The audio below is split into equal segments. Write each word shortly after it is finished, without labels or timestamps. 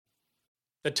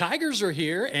The Tigers are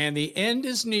here, and the end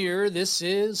is near. This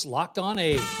is Locked On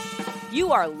A's.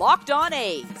 You are Locked On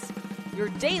A's, your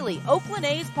daily Oakland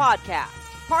A's podcast.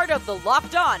 Part of the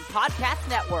Locked On Podcast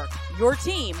Network, your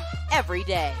team every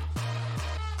day.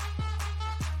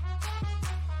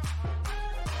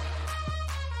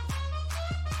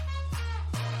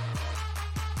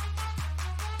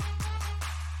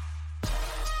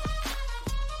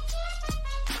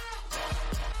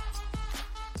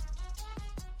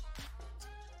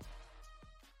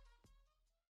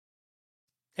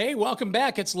 Hey, welcome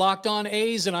back. It's Locked On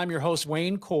A's, and I'm your host,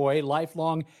 Wayne Coy,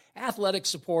 lifelong athletic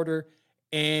supporter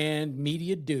and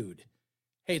media dude.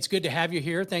 Hey, it's good to have you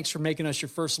here. Thanks for making us your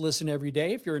first listen every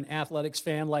day. If you're an athletics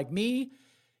fan like me,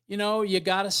 you know, you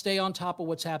got to stay on top of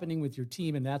what's happening with your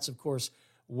team, and that's, of course,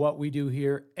 what we do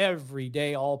here every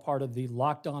day, all part of the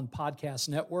Locked On Podcast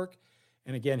Network.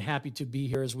 And again, happy to be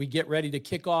here as we get ready to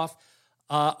kick off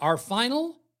our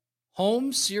final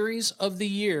home series of the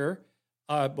year.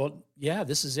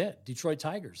 This is it. Detroit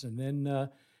Tigers. And then a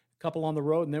couple on the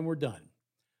road, and then we're done.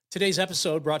 Today's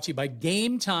episode brought to you by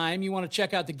Game Time. You want to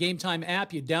check out the Game Time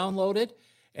app. You download it,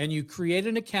 and you create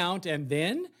an account, and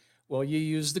then, well, you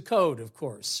use the code, of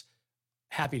course.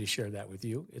 Happy to share that with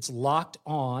you. It's Locked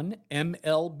On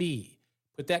MLB.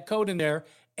 Put that code in there,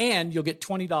 and you'll get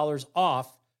 $20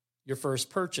 off your first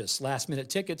purchase. Last-minute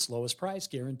tickets, lowest price,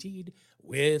 guaranteed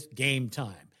with Game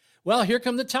Time. Well, here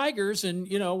come the Tigers, and,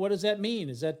 you know, what does that mean?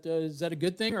 Is that a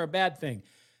good thing or a bad thing?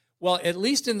 Well, at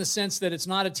least in the sense that it's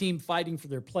not a team fighting for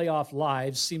their playoff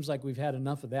lives. Seems like we've had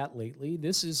enough of that lately.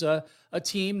 This is a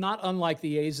team not unlike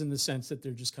the A's in the sense that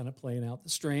they're just kind of playing out the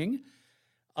string.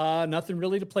 Nothing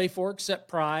really to play for except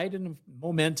pride and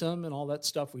momentum and all that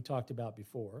stuff we talked about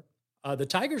before. The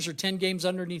Tigers are 10 games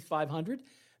underneath 500.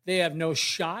 They have no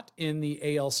shot in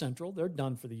the AL Central. They're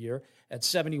done for the year at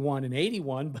 71 and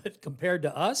 81, but compared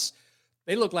to us,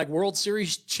 they look like World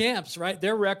Series champs, right?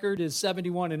 Their record is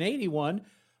 71 and 81,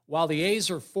 while the A's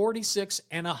are 46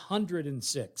 and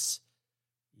 106.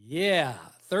 Yeah,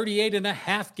 38 and a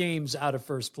half games out of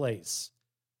first place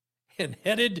and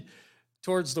headed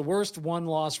towards the worst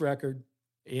one-loss record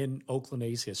in Oakland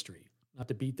A's history. Not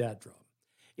to beat that drum.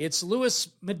 It's Luis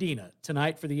Medina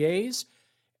tonight for the A's.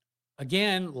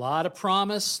 Again, a lot of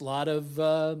promise, a lot of,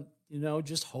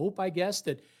 just hope, I guess,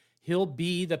 that he'll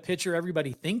be the pitcher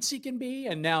everybody thinks he can be.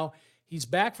 And now he's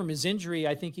back from his injury.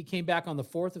 I think he came back on the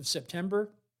 4th of September,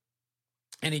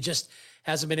 and he just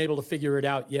hasn't been able to figure it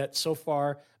out yet. So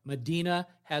far, Medina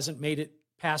hasn't made it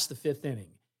past the 5th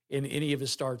inning in any of his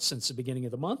starts since the beginning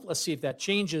of the month. Let's see if that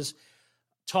changes.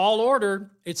 Tall order.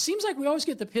 It seems like we always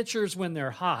get the pitchers when they're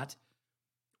hot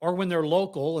or when they're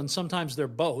local, and sometimes they're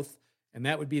both. And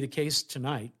that would be the case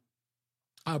tonight.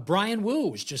 Brian Wu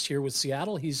was just here with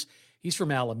Seattle. He's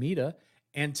from Alameda.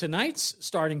 And tonight's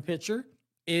starting pitcher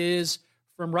is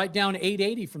from right down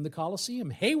 880 from the Coliseum,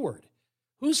 Hayward.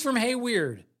 Who's from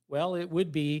Hayward? Well, it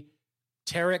would be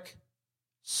Tarik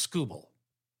Skubal.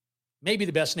 Maybe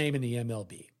the best name in the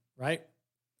MLB, right?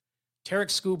 Tarik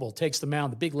Skubal takes the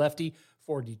mound, the big lefty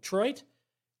for Detroit.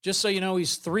 Just so you know,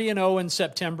 he's 3-0 in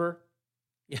September.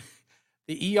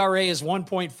 The ERA is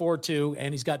 1.42,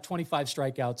 and he's got 25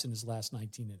 strikeouts in his last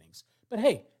 19 innings. But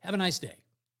hey, have a nice day.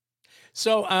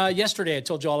 So yesterday I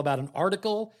told you all about an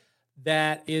article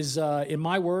that is, in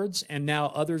my words, and now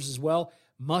others as well,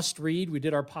 must read. We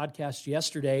did our podcast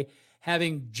yesterday,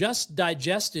 having just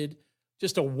digested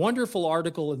just a wonderful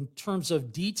article in terms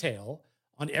of detail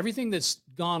on everything that's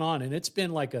gone on. And it's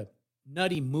been like a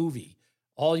nutty movie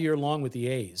all year long with the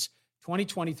A's.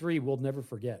 2023, we'll never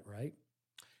forget, right?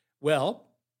 Well,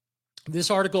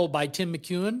 this article by Tim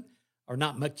McEwen, or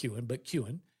not McEwen, but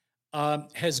Kewen,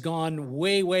 has gone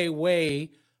way, way,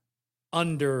 way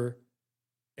under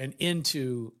and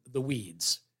into the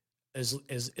weeds, as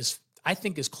I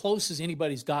think as close as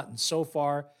anybody's gotten so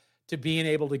far to being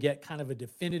able to get kind of a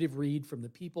definitive read from the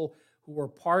people who are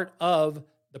part of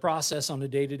the process on a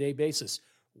day-to-day basis,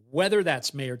 whether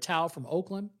that's Mayor Tao from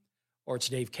Oakland, or it's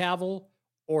Dave Kaval,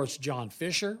 or it's John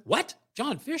Fisher. What?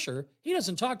 John Fisher? He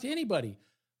doesn't talk to anybody.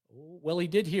 Well, he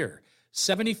did here.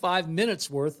 75 minutes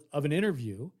worth of an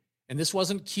interview, and this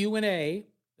wasn't Q&A.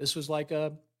 This was like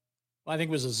I think it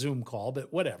was a Zoom call,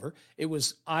 but whatever. It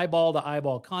was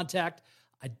eyeball-to-eyeball contact.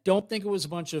 I don't think it was a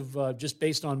bunch of, just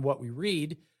based on what we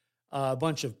read, a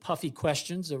bunch of puffy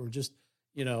questions that were just,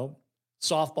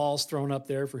 softballs thrown up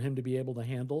there for him to be able to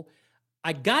handle.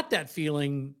 I got that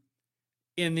feeling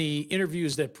in the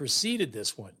interviews that preceded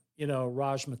this one,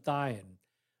 Raj Mathayan.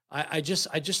 I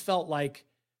just felt like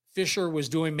Fisher was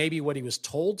doing maybe what he was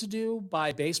told to do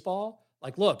by baseball.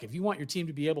 Like, look, if you want your team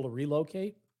to be able to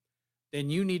relocate, then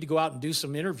you need to go out and do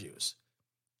some interviews.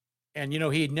 And,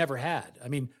 he'd never had. I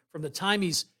mean, from the time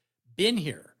he's been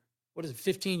here, what is it,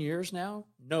 15 years now?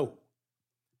 No.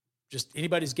 Just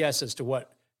anybody's guess as to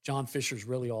what John Fisher's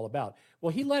really all about.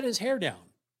 Well, he let his hair down.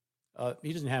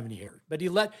 He doesn't have any hair, but he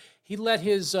let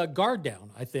his guard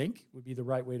down, I think would be the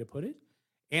right way to put it.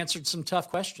 Answered some tough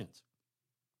questions.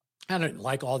 I didn't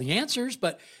like all the answers,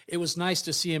 but it was nice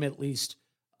to see him at least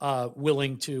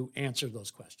willing to answer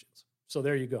those questions. So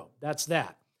there you go. That's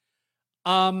that.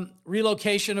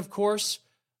 Relocation, of course.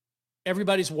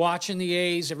 Everybody's watching the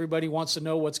A's. Everybody wants to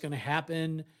know what's going to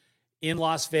happen in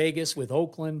Las Vegas with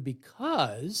Oakland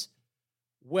because,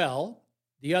 well,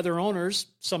 the other owners,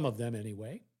 some of them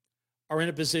anyway, are in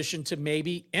a position to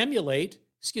maybe emulate.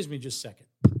 Excuse me just a second.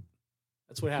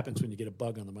 That's what happens when you get a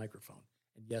bug on the microphone.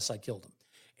 And yes, I killed him.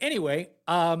 Anyway,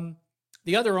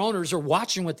 the other owners are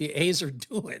watching what the A's are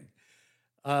doing.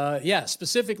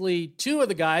 Specifically, two of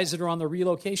the guys that are on the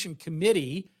relocation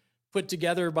committee put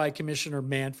together by Commissioner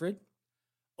Manfred.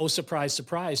 Oh, surprise,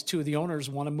 surprise, two of the owners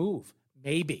want to move,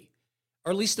 maybe.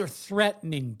 Or at least they're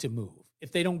threatening to move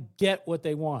if they don't get what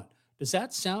they want. Does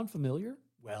that sound familiar?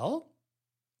 Well,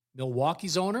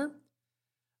 Milwaukee's owner,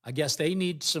 I guess they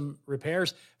need some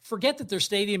repairs. Forget that their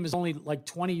stadium is only like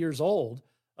 20 years old.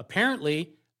 Apparently,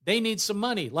 they need some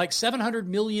money, like $700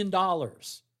 million.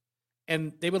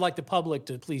 And they would like the public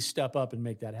to please step up and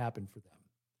make that happen for them.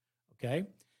 Okay?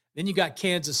 Then you got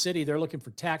Kansas City. They're looking for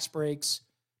tax breaks,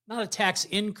 not a tax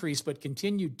increase, but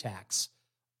continued tax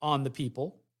on the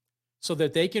people so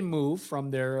that they can move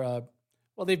from their,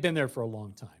 they've been there for a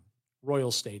long time,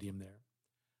 Royal Stadium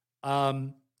there.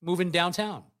 Moving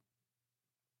downtown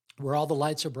where all the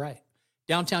lights are bright.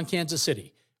 Downtown Kansas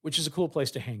City, which is a cool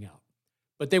place to hang out.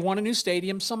 But they want a new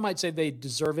stadium. Some might say they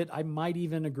deserve it. I might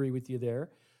even agree with you there.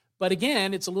 But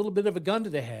again, it's a little bit of a gun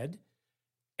to the head.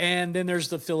 And then there's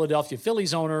the Philadelphia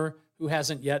Phillies owner who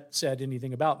hasn't yet said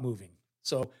anything about moving.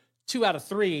 So 2 out of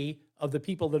 3 of the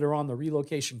people that are on the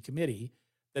relocation committee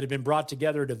that have been brought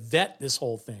together to vet this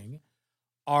whole thing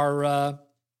are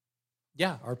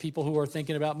people who are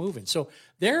thinking about moving. So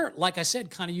they're, like I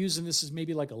said, kind of using this as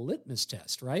maybe like a litmus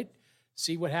test, right?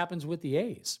 See what happens with the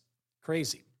A's.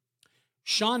 Crazy.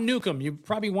 Sean Newcomb, you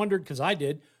probably wondered, because I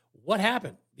did, what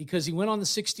happened? Because he went on the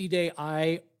 60-day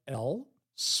IL.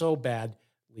 So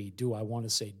badly do I want to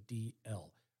say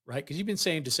DL, right? Because you've been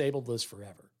saying disabled list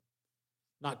forever.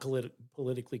 Not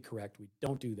politically correct. We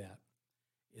don't do that.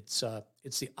 It's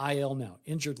the IL now,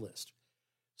 injured list.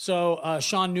 So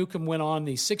Sean Newcomb went on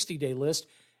the 60-day list,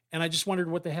 and I just wondered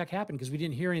what the heck happened because we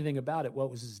didn't hear anything about it. Well,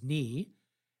 it was his knee,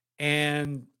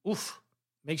 and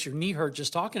makes your knee hurt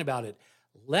just talking about it.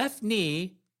 Left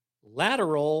knee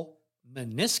lateral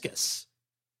meniscus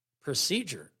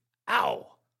procedure. Ow.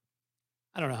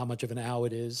 I don't know how much of an ow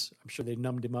it is. I'm sure they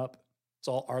numbed him up. It's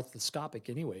all arthroscopic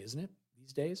anyway, isn't it,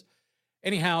 these days?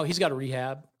 Anyhow, he's got a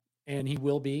rehab, and he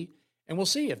will be. And we'll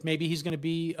see if maybe he's going to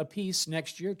be a piece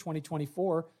next year,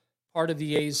 2024, part of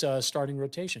the A's starting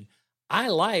rotation. I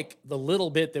like the little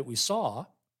bit that we saw.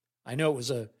 I know it was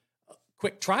a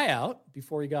quick tryout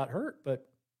before he got hurt, but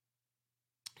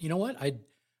you know what? I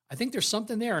think there's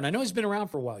something there. And I know he's been around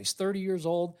for a while. He's 30 years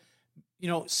old. You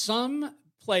know, some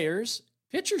players,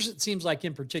 pitchers, it seems like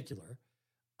in particular,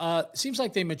 seems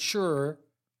like they mature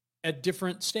at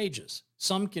different stages.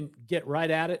 Some can get right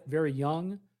at it very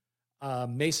young.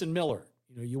 Mason Miller,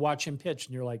 you watch him pitch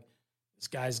and you're like, this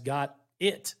guy's got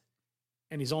it.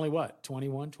 And he's only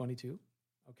 21, 22.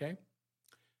 Okay.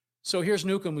 So here's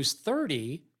Newcomb, who's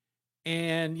 30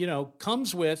 and,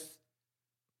 comes with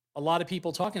a lot of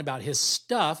people talking about his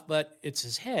stuff, but it's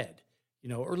his head,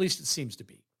 or at least it seems to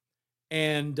be.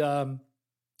 And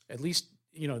at least,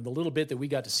 the little bit that we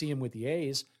got to see him with the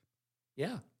A's,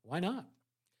 yeah, why not?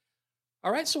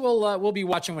 All right, so we'll be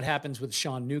watching what happens with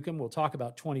Sean Newcomb. We'll talk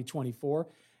about 2024.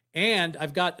 And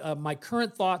I've got my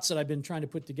current thoughts that I've been trying to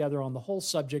put together on the whole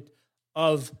subject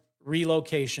of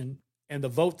relocation and the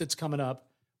vote that's coming up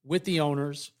with the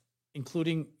owners,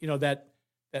 including,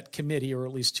 that committee, or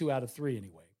at least 2 out of 3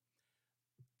 anyway.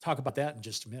 Talk about that in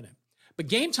just a minute. But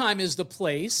Game Time is the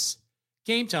place.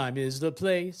 Game Time is the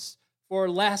place for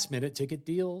last-minute ticket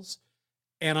deals.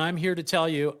 And I'm here to tell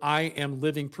you I am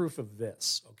living proof of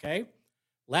this, okay?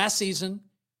 Last season,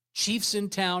 Chiefs in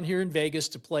town here in Vegas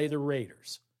to play the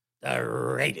Raiders. The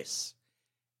Raiders.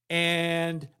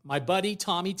 And my buddy,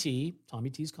 Tommy T's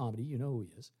Comedy, you know who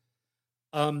he is.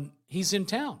 He's in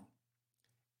town.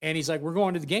 And he's like, we're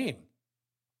going to the game.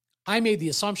 I made the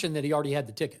assumption that he already had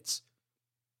the tickets.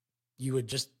 You would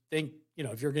just think,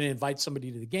 if you're going to invite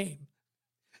somebody to the game,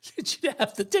 that you'd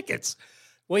have the tickets.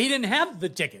 Well, he didn't have the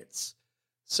tickets.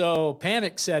 So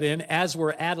panic set in as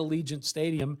we're at Allegiant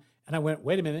Stadium. And I went,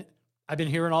 wait a minute, I've been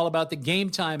hearing all about the Game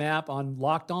Time app on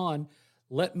Locked On.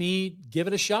 Let me give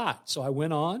it a shot. So I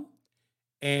went on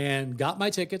and got my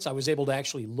tickets. I was able to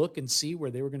actually look and see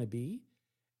where they were going to be.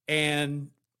 And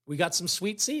we got some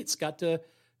sweet seats, got to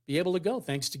be able to go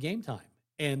thanks to Game Time.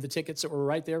 And the tickets that were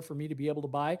right there for me to be able to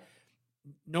buy,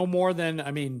 no more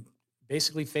than,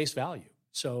 basically face value.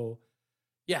 So,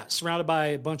 yeah, surrounded by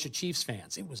a bunch of Chiefs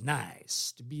fans. It was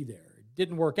nice to be there. It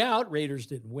didn't work out. Raiders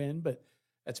didn't win, but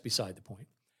that's beside the point.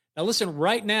 Now, listen,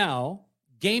 right now,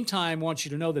 Game Time wants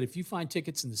you to know that if you find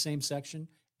tickets in the same section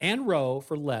and row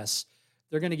for less,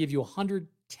 they're going to give you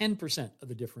 110% of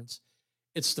the difference.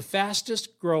 It's the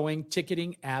fastest growing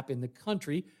ticketing app in the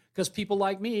country because people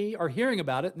like me are hearing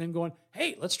about it and then going,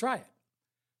 hey, let's try it.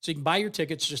 So you can buy your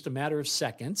tickets just a matter of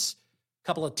seconds, a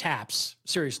couple of taps,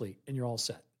 seriously, and you're all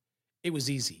set. It was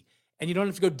easy. And you don't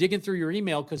have to go digging through your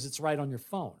email because it's right on your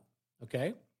phone,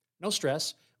 okay? No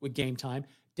stress with Game Time.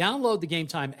 Download the Game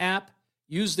Time app,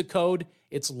 use the code,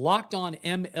 it's Locked On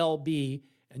MLB,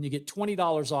 and you get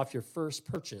 $20 off your first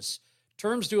purchase.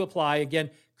 Terms do apply. Again,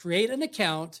 create an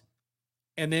account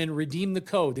and then redeem the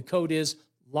code. The code is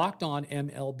Locked On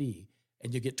MLB,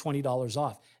 and you get $20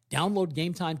 off. Download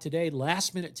Game Time today.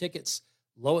 Last minute tickets,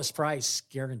 lowest price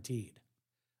guaranteed.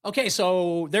 Okay,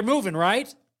 so they're moving,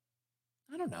 right?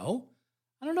 I don't know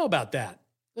about that.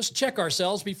 Let's check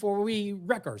ourselves before we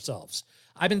wreck ourselves.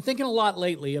 I've been thinking a lot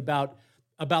lately about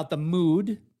the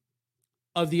mood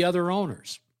of the other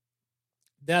owners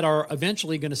that are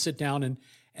eventually going to sit down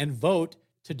and vote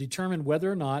to determine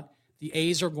whether or not the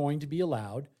A's are going to be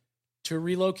allowed to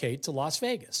relocate to Las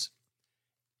Vegas.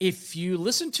 If you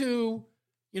listen to,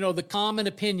 the common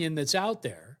opinion that's out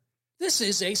there, this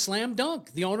is a slam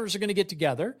dunk. The owners are going to get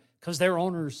together because they're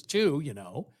owners too,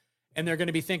 and they're going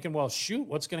to be thinking, well, shoot,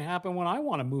 what's going to happen when I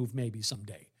want to move maybe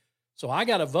someday? So I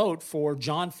got to vote for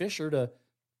John Fisher to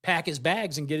pack his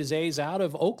bags and get his A's out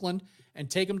of Oakland and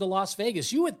take them to Las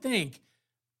Vegas. You would think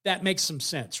that makes some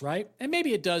sense, right? And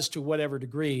maybe it does to whatever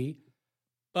degree,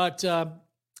 but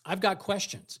I've got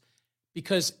questions.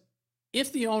 Because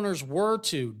if the owners were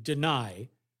to deny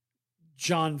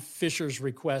John Fisher's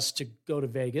request to go to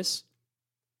Vegas,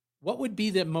 what would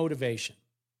be the motivation?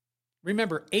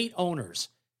 Remember, 8 owners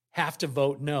have to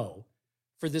vote no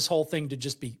for this whole thing to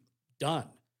just be done.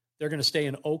 They're going to stay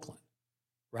in Oakland,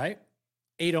 right?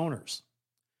 8 owners.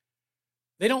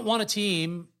 They don't want a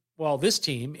team, well, this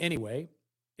team anyway,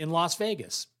 in Las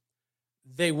Vegas.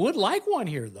 They would like one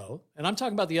here, though, and I'm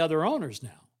talking about the other owners now.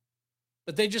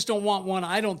 But they just don't want one,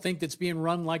 I don't think, that's being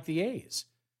run like the A's.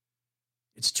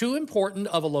 It's too important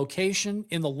of a location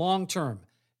in the long term.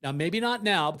 Now, maybe not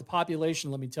now, but the population,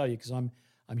 let me tell you, because I'm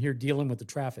here dealing with the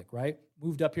traffic, right?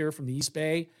 Moved up here from the East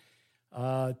Bay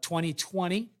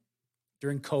 2020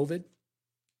 during COVID.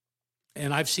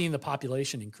 And I've seen the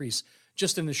population increase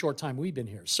just in the short time we've been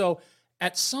here. So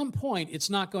at some point,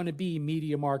 it's not going to be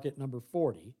media market number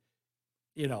 40.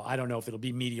 I don't know if it'll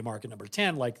be media market number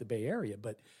 10 like the Bay Area,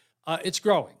 but it's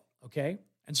growing, okay?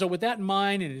 And so with that in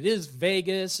mind, and it is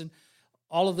Vegas and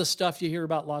all of the stuff you hear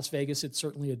about Las Vegas, it's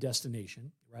certainly a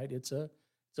destination, right? It's a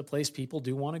place people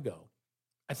do want to go.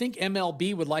 I think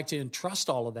MLB would like to entrust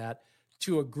all of that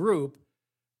to a group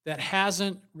that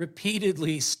hasn't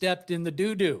repeatedly stepped in the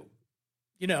doo-doo,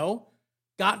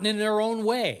 gotten in their own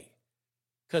way.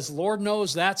 Because Lord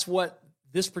knows that's what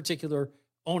this particular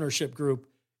ownership group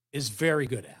is very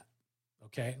good at,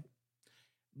 okay?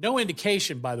 No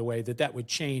indication, by the way, that would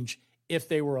change if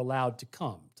they were allowed to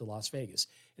come to Las Vegas.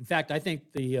 In fact, I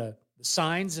think the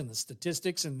signs and the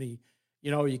statistics and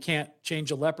you can't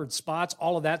change a leopard's spots,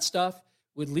 all of that stuff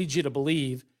would lead you to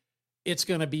believe it's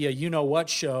going to be a you-know-what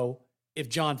show if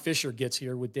John Fisher gets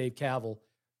here with Dave Cavill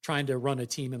trying to run a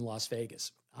team in Las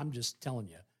Vegas. I'm just telling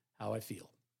you how I feel.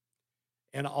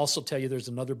 And I'll also tell you there's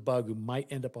another bug who might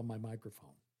end up on my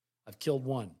microphone. I've killed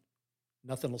one.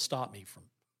 Nothing will stop me from.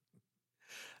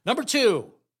 Number 2,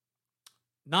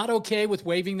 not okay with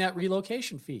waiving that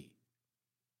relocation fee.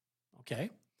 Okay.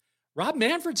 Rob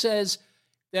Manfred says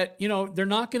that, they're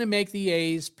not going to make the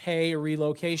A's pay a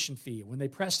relocation fee. When they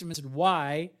pressed him and said,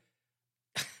 why?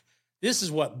 This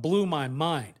is what blew my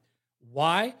mind.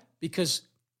 Why? Because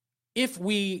if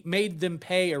we made them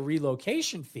pay a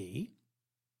relocation fee,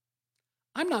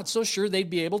 I'm not so sure they'd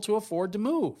be able to afford to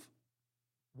move.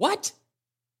 What?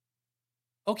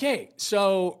 Okay,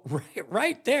 so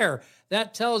right there,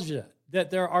 that tells you that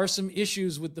there are some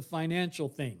issues with the financial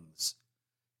things.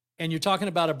 And you're talking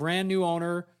about a brand new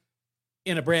owner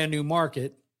in a brand new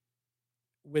market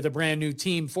with a brand new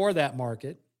team for that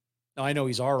market. Now, I know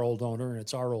he's our old owner and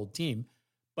it's our old team,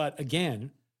 but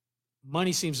again,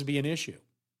 money seems to be an issue.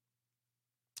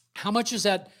 How much is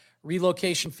that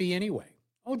relocation fee anyway?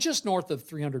 just north of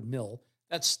 300 mil.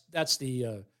 That's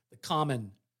the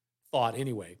common thought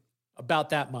anyway,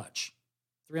 about that much,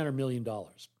 $300 million.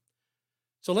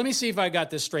 So let me see if I got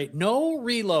this straight. No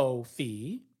reload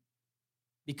fee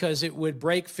because it would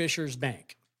break Fisher's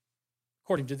bank,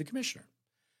 according to the commissioner.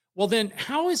 Well, then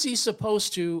how is he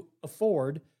supposed to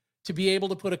afford to be able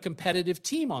to put a competitive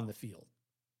team on the field?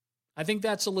 I think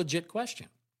that's a legit question.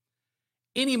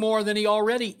 Any more than he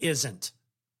already isn't.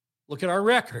 Look at our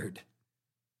record.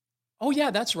 Oh,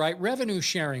 yeah, that's right. Revenue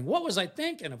sharing. What was I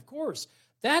thinking? Of course,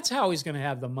 that's how he's going to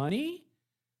have the money.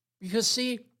 Because,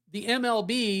 see, the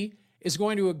MLB is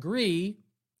going to agree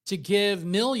to give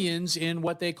millions in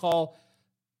what they call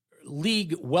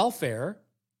league welfare.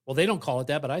 Well, they don't call it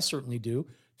that, but I certainly do,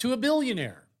 to a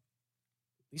billionaire.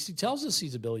 At least he tells us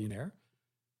he's a billionaire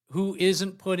who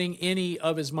isn't putting any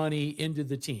of his money into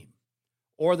the team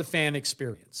or the fan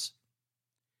experience.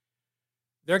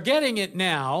 They're getting it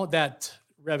now, that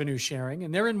revenue sharing,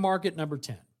 and they're in market number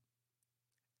 10.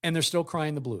 And they're still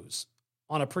crying the blues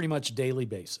on a pretty much daily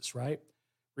basis, right?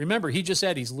 Remember, he just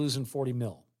said he's losing 40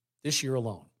 mil this year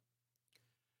alone.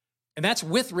 And that's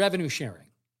with revenue sharing.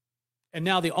 And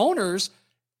now the owners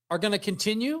are going to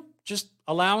continue just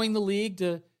allowing the league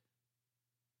to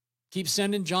keep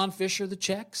sending John Fisher the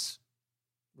checks.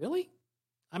 Really?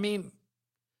 I mean,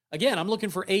 again, I'm looking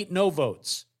for 8 no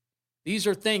votes. These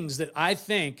are things that I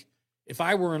think, if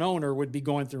I were an owner, would be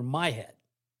going through my head.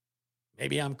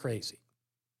 Maybe I'm crazy.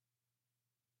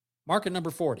 Market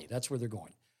number 40, that's where they're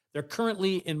going. They're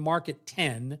currently in market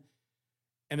 10,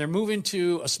 and they're moving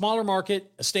to a smaller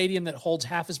market, a stadium that holds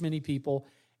half as many people,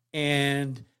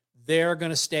 and they're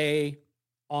going to stay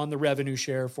on the revenue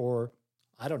share for,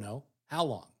 I don't know, how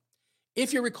long.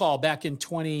 If you recall, back in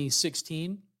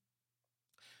 2016,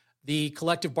 the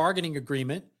collective bargaining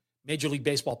agreement, Major League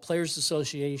Baseball Players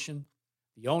Association,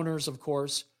 the owners, of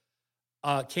course,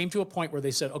 came to a point where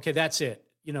they said, okay, that's it.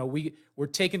 You know, we're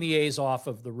taking the A's off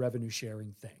of the revenue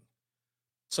sharing thing.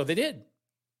 So they did.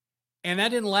 And that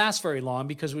didn't last very long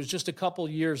because it was just a couple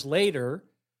years later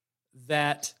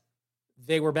that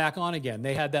they were back on again.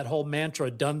 They had that whole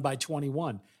mantra, done by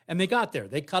 21. And they got there.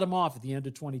 They cut them off at the end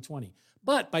of 2020.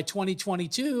 But by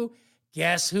 2022,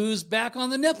 guess who's back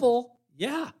on the nipple?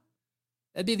 Yeah,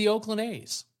 that'd be the Oakland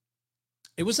A's.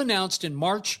 It was announced in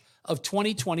March of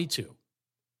 2022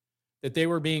 that they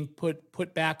were being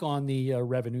put back on the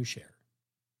revenue share,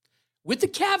 with the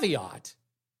caveat,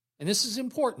 and this is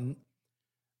important,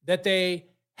 that they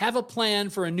have a plan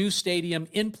for a new stadium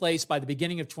in place by the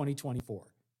beginning of 2024,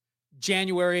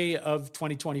 January of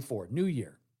 2024, new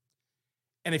year.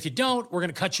 And if you don't, we're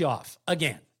going to cut you off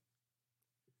again.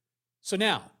 So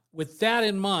now, with that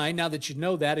in mind, now that you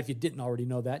know that, if you didn't already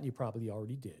know that, and you probably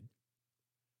already did,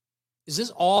 is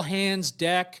this all hands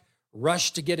deck,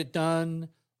 rush to get it done,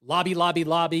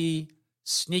 lobby,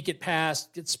 sneak it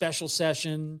past, get special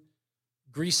session,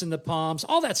 grease in the palms,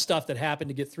 all that stuff that happened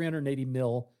to get 380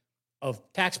 mil of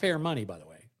taxpayer money, by the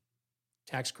way,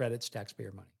 tax credits,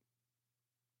 taxpayer money,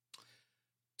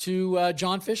 to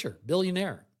John Fisher,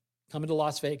 billionaire, coming to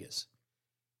Las Vegas.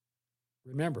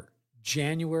 Remember,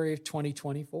 January of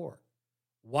 2024.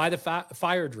 Why the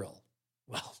fire drill?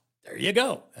 Well, there you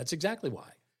go. That's exactly why.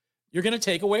 You're going to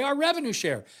take away our revenue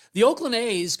share. The Oakland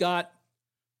A's got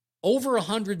over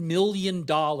 $100 million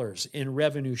in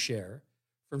revenue share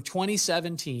from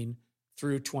 2017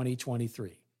 through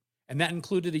 2023. And that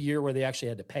included a year where they actually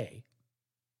had to pay.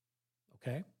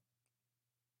 Okay?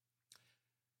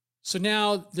 So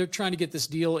now they're trying to get this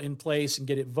deal in place and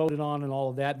get it voted on and all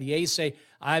of that. The A's say,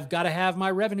 I've got to have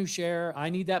my revenue share. I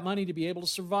need that money to be able to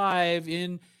survive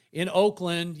in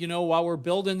Oakland, you know, while we're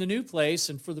building the new place.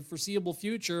 And for the foreseeable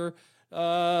future,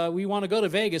 we want to go to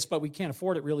Vegas, but we can't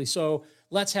afford it really. So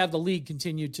let's have the league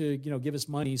continue to, you know, give us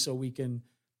money so we can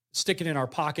stick it in our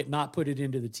pocket, not put it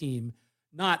into the team,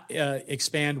 not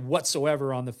expand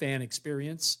whatsoever on the fan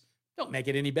experience. Don't make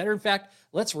it any better. In fact,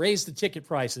 let's raise the ticket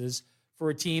prices for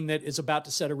a team that is about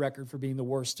to set a record for being the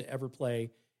worst to ever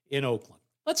play in Oakland.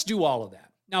 Let's do all of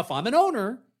that. Now, if I'm an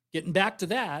owner, getting back to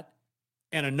that,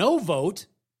 and a no vote,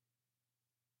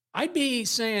 I'd be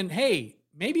saying, hey,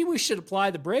 maybe we should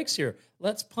apply the brakes here.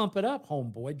 Let's pump it up,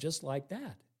 homeboy, just like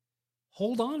that.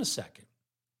 Hold on a second.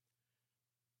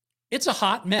 It's a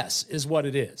hot mess is what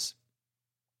it is.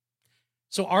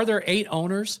 So are there 8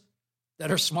 owners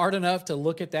that are smart enough to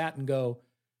look at that and go,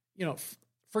 you know,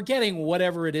 forgetting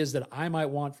whatever it is that I might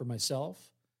want for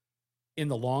myself in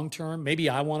the long term, maybe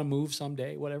I want to move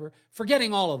someday, whatever,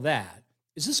 forgetting all of that,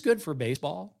 is this good for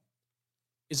baseball?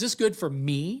 Is this good for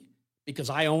me because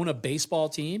I own a baseball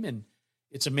team and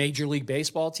it's a Major League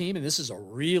Baseball team and this is a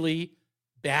really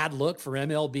bad look for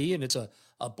MLB and it's a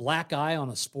a black eye on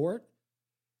a sport?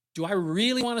 Do I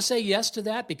really want to say yes to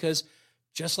that? Because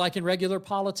just like in regular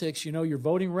politics, your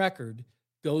voting record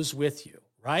goes with you,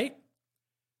 right?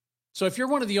 So if you're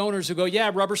one of the owners who go,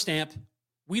 yeah, rubber stamp,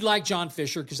 we like John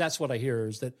Fisher, because that's what I hear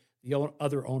is that the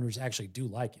other owners actually do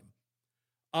like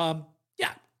him.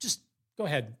 Yeah, just go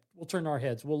ahead. We'll turn our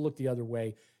heads. We'll look the other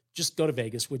way. Just go to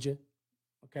Vegas, would you?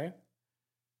 Okay.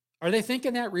 Are they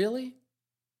thinking that really?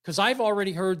 Because I've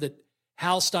already heard that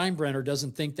Hal Steinbrenner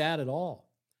doesn't think that at all.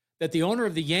 That the owner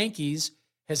of the Yankees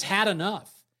has had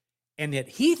enough, and that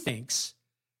he thinks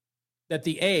that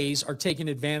the A's are taking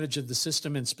advantage of the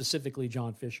system, and specifically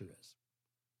John Fisher is.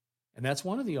 And that's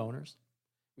one of the owners.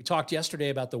 We talked yesterday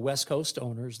about the West Coast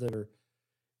owners that are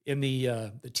in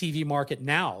the TV market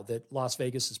now that Las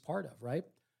Vegas is part of, right?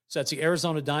 So that's the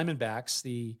Arizona Diamondbacks,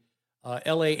 the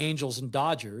LA Angels and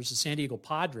Dodgers, the San Diego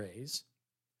Padres.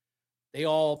 They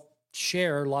all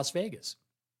share Las Vegas.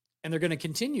 And they're going to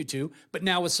continue to, but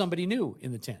now with somebody new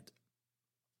in the tent.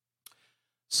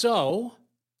 So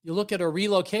you look at a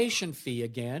relocation fee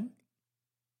again,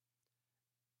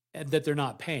 and that they're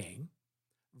not paying,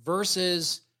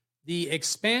 versus the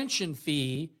expansion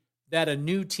fee that a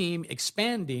new team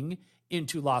expanding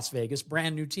into Las Vegas,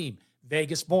 brand new team,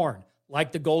 Vegas born,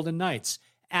 like the Golden Knights.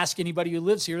 Ask anybody who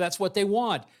lives here, that's what they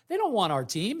want. They don't want our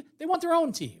team. They want their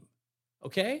own team,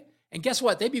 okay? And guess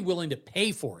what? They'd be willing to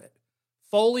pay for it.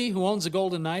 Foley, who owns the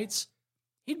Golden Knights,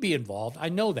 he'd be involved. I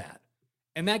know that.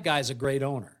 And that guy's a great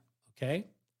owner, okay?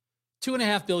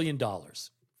 $2.5 billion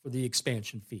for the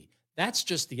expansion fee. That's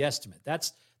just the estimate.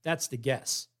 That's the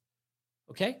guess.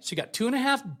 Okay? So you got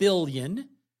 $2.5 billion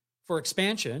for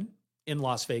expansion in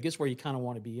Las Vegas, where you kind of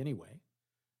want to be anyway,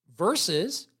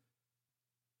 versus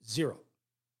zero.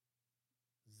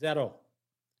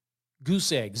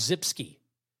 Goose egg, Zipski.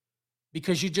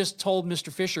 Because you just told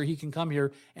Mr. Fisher he can come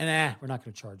here and we're not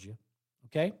going to charge you.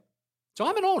 Okay? So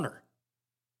I'm an owner.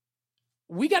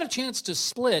 We got a chance to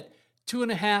split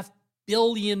 $2.5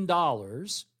 billion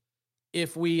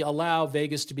if we allow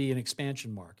Vegas to be an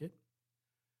expansion market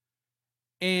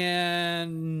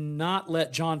and not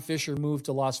let John Fisher move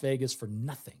to Las Vegas for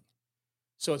nothing.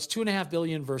 So it's $2.5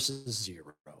 billion versus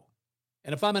zero.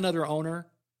 And if I'm another owner,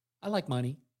 I like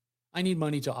money. I need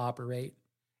money to operate.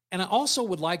 And I also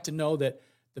would like to know that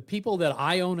the people that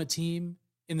I own a team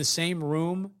in the same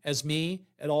room as me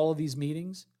at all of these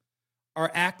meetings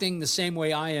are acting the same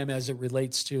way I am as it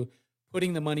relates to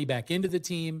putting the money back into the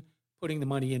team, putting the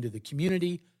money into the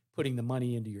community, putting the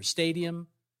money into your stadium.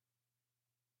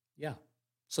 Yeah.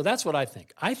 So that's what I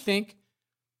think. I think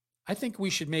we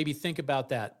should maybe think about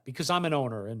that, because I'm an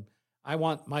owner and I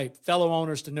want my fellow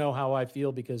owners to know how I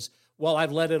feel, because, well,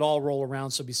 I've let it all roll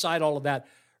around. So beside all of that,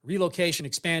 relocation,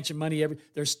 expansion money,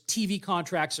 there's TV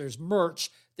contracts, there's merch,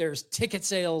 there's ticket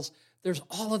sales, there's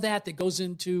all of that goes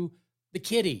into the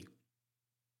kitty.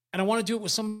 And I want to do it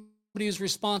with somebody who's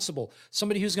responsible,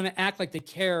 somebody who's going to act like they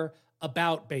care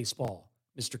about baseball,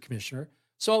 Mr. Commissioner.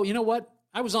 So you know what?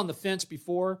 I was on the fence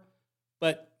before,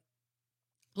 but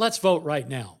let's vote right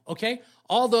now, okay?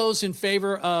 All those in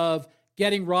favor of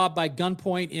getting robbed by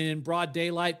gunpoint in broad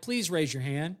daylight, please raise your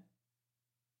hand.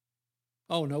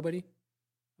 Oh, nobody?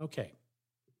 Okay.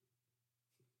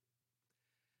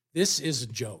 This is a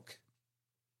joke.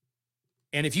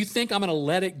 And if you think I'm going to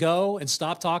let it go and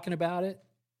stop talking about it,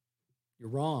 you're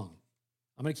wrong.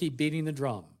 I'm going to keep beating the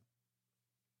drum,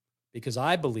 because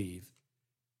I believe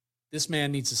this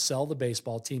man needs to sell the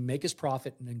baseball team, make his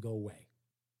profit, and then go away.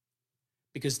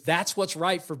 Because that's what's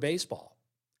right for baseball.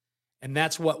 And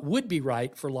that's what would be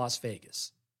right for Las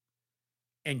Vegas.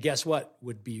 And guess what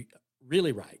would be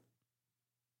really right?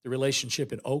 The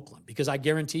relationship in Oakland. Because I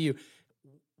guarantee you,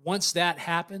 once that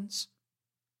happens,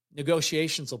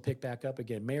 negotiations will pick back up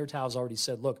again. Mayor Tao's already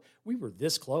said, look, we were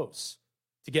this close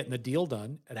to getting the deal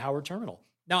done at Howard Terminal.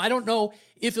 Now, I don't know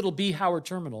if it'll be Howard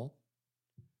Terminal,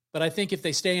 but I think if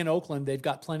they stay in Oakland, they've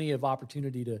got plenty of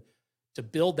opportunity to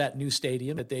build that new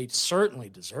stadium that they certainly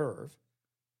deserve,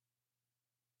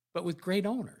 but with great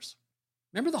owners.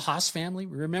 Remember the Haas family?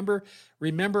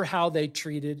 Remember how they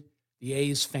treated the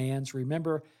A's fans?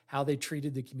 Remember how they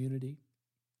treated the community?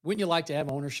 Wouldn't you like to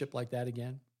have ownership like that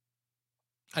again?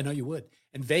 I know you would.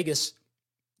 And Vegas,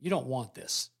 you don't want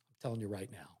this. I'm telling you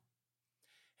right now.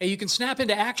 Hey, you can snap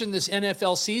into action this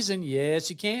NFL season. Yes,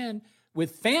 you can.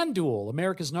 With FanDuel,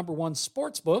 America's #1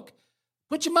 sports book.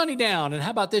 Put your money down. And how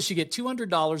about this? You get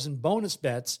 $200 in bonus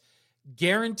bets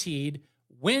guaranteed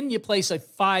when you place a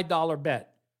 $5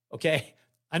 bet. Okay?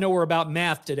 I know we're about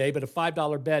math today, but a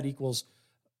 $5 bet equals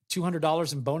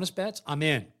 $200 in bonus bets. I'm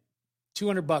in.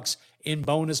 $200 in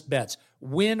bonus bets,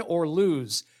 win or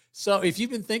lose. So if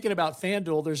you've been thinking about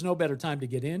FanDuel, there's no better time to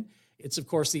get in. It's, of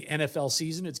course, the NFL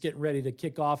season. It's getting ready to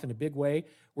kick off in a big way.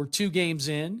 We're 2 games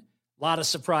in, a lot of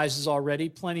surprises already,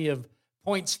 plenty of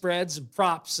point spreads and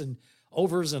props and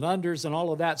overs and unders and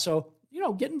all of that. So,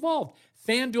 get involved.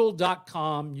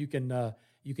 FanDuel.com. You can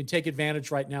take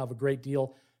advantage right now of a great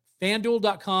deal.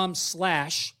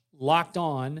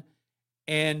 FanDuel.com/LockedOn.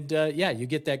 And you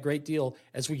get that great deal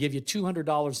as we give you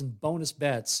 $200 in bonus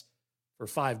bets for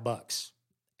 $5.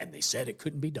 And they said it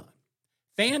couldn't be done.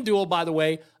 FanDuel, by the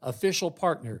way, official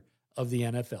partner of the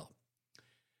NFL.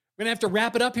 We're going to have to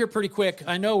wrap it up here pretty quick.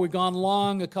 I know we've gone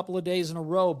long a couple of days in a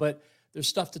row, but there's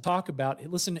stuff to talk about.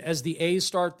 Listen, as the A's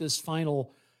start this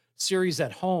final series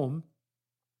at home,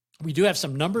 we do have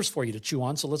some numbers for you to chew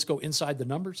on, so let's go inside the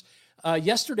numbers.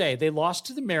 Yesterday, they lost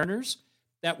to the Mariners.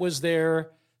 That was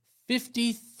their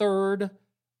 53rd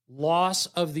loss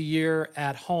of the year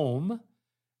at home,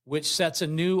 which sets a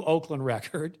new Oakland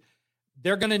record.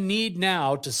 They're going to need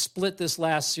now to split this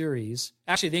last series.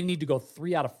 Actually, they need to go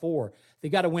 3 out of 4. They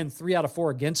got to win 3 out of 4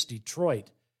 against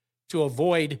Detroit to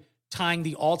avoid tying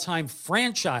the all-time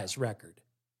franchise record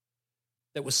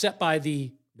that was set by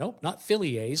not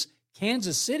Philly A's,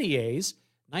 Kansas City A's,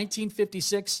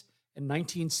 1956 and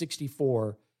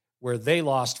 1964, where they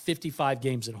lost 55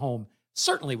 games at home,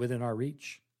 certainly within our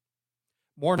reach.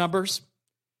 More numbers.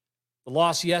 The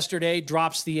loss yesterday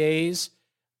drops the A's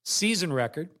season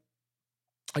record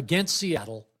against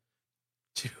Seattle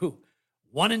to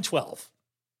 1-12.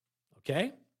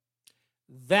 Okay?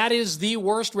 That is the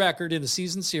worst record in a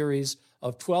season series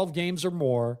of 12 games or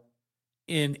more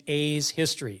in A's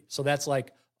history. So that's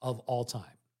like of all time.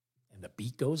 And the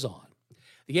beat goes on.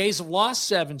 The A's have lost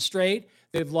 7 straight.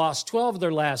 They've lost 12 of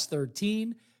their last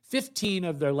 13, 15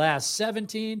 of their last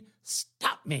 17.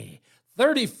 Stop me.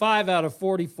 35 out of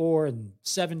 44 and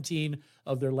 17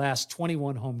 of their last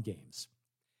 21 home games.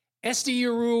 Esty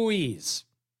Ruiz.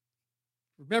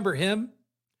 Remember him?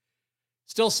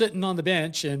 Still sitting on the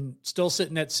bench and still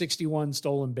sitting at 61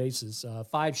 stolen bases.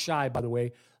 5 shy, by the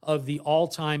way, of the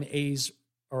all-time A's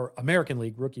or American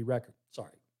League rookie record.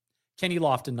 Sorry. Kenny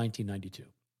Lofton, 1992.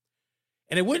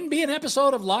 And it wouldn't be an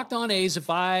episode of Locked On A's if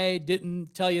I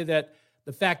didn't tell you that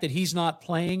the fact that he's not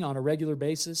playing on a regular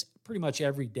basis pretty much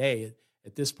every day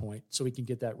at this point so he can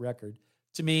get that record,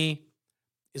 to me,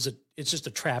 it's just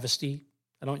a travesty.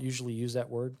 I don't usually use that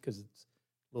word because it's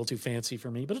a little too fancy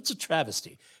for me, but it's a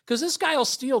travesty. Because this guy will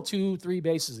steal 2-3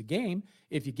 bases a game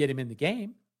if you get him in the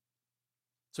game.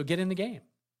 So get in the game.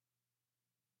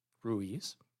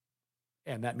 Ruiz.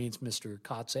 And that means Mr.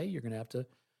 Kotze, you're going to have to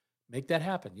make that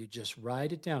happen. You just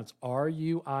write it down. It's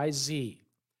R-U-I-Z.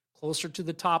 Closer to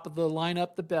the top of the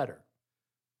lineup, the better.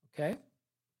 Okay?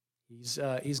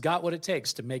 He's got what it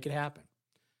takes to make it happen.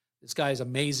 This guy is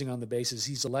amazing on the bases.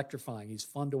 He's electrifying. He's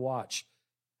fun to watch.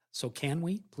 So can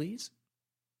we, please?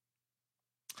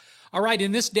 All right,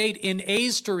 in this date in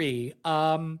A's history,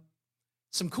 some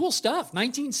cool stuff.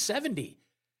 1970.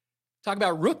 Talk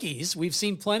about rookies. We've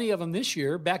seen plenty of them this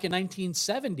year. Back in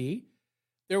 1970,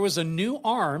 there was a new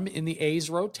arm in the A's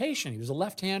rotation. He was a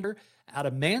left-hander out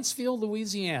of Mansfield,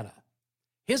 Louisiana.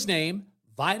 His name,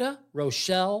 Vida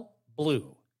Rochelle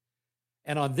Blue.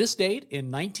 And on this date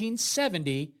in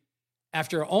 1970,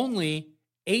 after only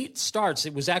 8 starts,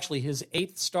 it was actually his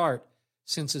 8th start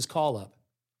since his call-up,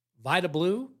 Vida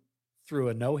Blue threw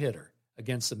a no-hitter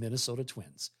against the Minnesota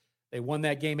Twins. They won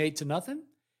that game 8-0.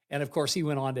 And, of course, he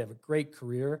went on to have a great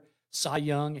career, Cy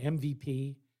Young,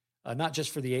 MVP, not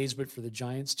just for the A's, but for the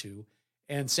Giants, too.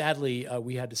 And sadly,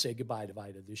 we had to say goodbye to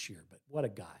Vida this year. But what a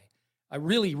guy. A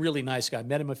really, really nice guy.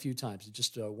 Met him a few times.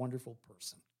 Just a wonderful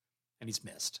person. And he's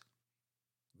missed.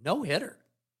 No-hitter.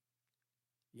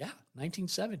 Yeah,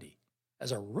 1970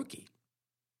 as a rookie.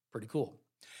 Pretty cool.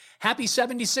 Happy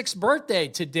 76th birthday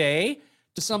today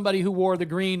to somebody who wore the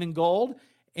green and gold.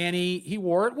 And he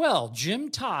wore it well. Jim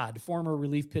Todd, former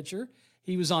relief pitcher.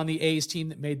 He was on the A's team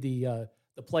that made the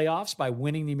playoffs by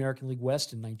winning the American League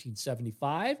West in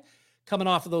 1975. Coming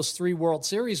off of those 3 World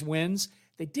Series wins,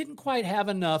 they didn't quite have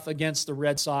enough against the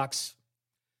Red Sox.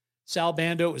 Sal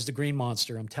Bando was the green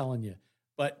monster, I'm telling you.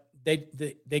 But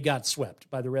they got swept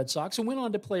by the Red Sox and went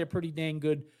on to play a pretty dang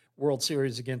good World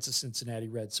Series against the Cincinnati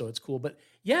Reds, so it's cool. But,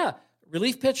 yeah,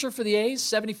 relief pitcher for the A's,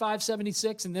 75,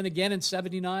 76, and then again in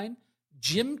 79.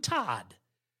 Jim Todd,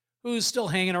 who's still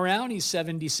hanging around. He's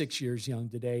 76 years young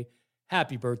today.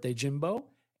 Happy birthday, Jimbo.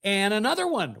 And another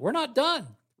one. We're not done.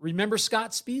 Remember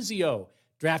Scott Spezio,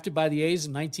 drafted by the A's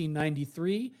in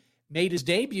 1993, made his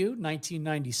debut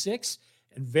 1996,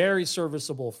 and very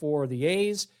serviceable for the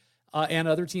A's and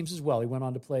other teams as well. He went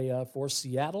on to play for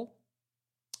Seattle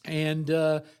and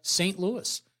St.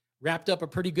 Louis. Wrapped up a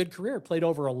pretty good career. Played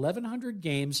over 1,100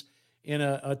 games in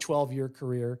a 12-year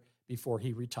career. before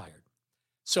he retired.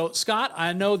 So, Scott,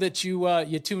 I know that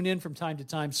you tune in from time to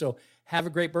time, so have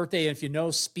a great birthday. And if you know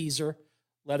Speezer,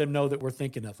 let him know that we're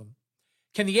thinking of him.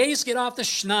 Can the A's get off the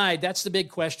schneid? That's the big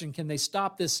question. Can they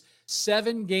stop this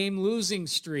 7-game losing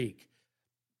streak?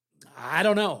 I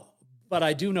don't know, but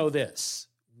I do know this.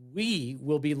 We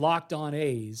will be Locked On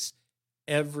A's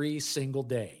every single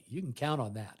day. You can count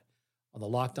on that on the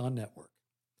Locked On Network.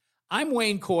 I'm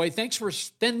Wayne Coy. Thanks for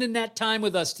spending that time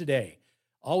with us today.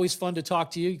 Always fun to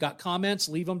talk to you. You got comments,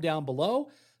 leave them down below.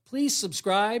 Please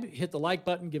subscribe, hit the like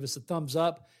button, give us a thumbs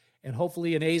up, and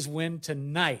hopefully an A's win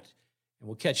tonight. And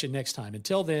we'll catch you next time.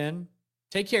 Until then,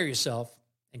 take care of yourself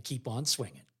and keep on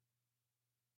swinging.